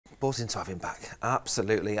buzzing to have him back,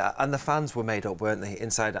 absolutely. And the fans were made up, weren't they,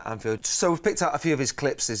 inside at Anfield. So we've picked out a few of his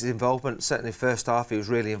clips, his involvement. Certainly first half, he was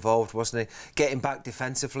really involved, wasn't he? Getting back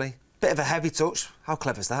defensively. Bit of a heavy touch. How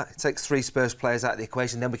clever is that? It takes 3 Spurs players out of the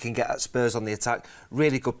equation, then we can get at Spurs on the attack.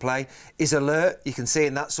 Really good play. He's alert, you can see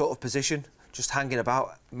in that sort of position, just hanging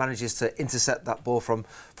about, manages to intercept that ball from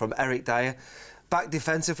Eric Diaz. Back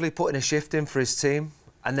defensively, putting a shift in for his team,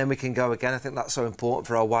 and then we can go again. I think that's so important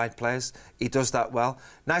for our wide players. He does that well.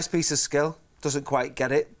 Nice piece of skill, doesn't quite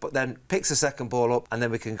get it, but then picks the second ball up, and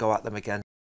then we can go at them again.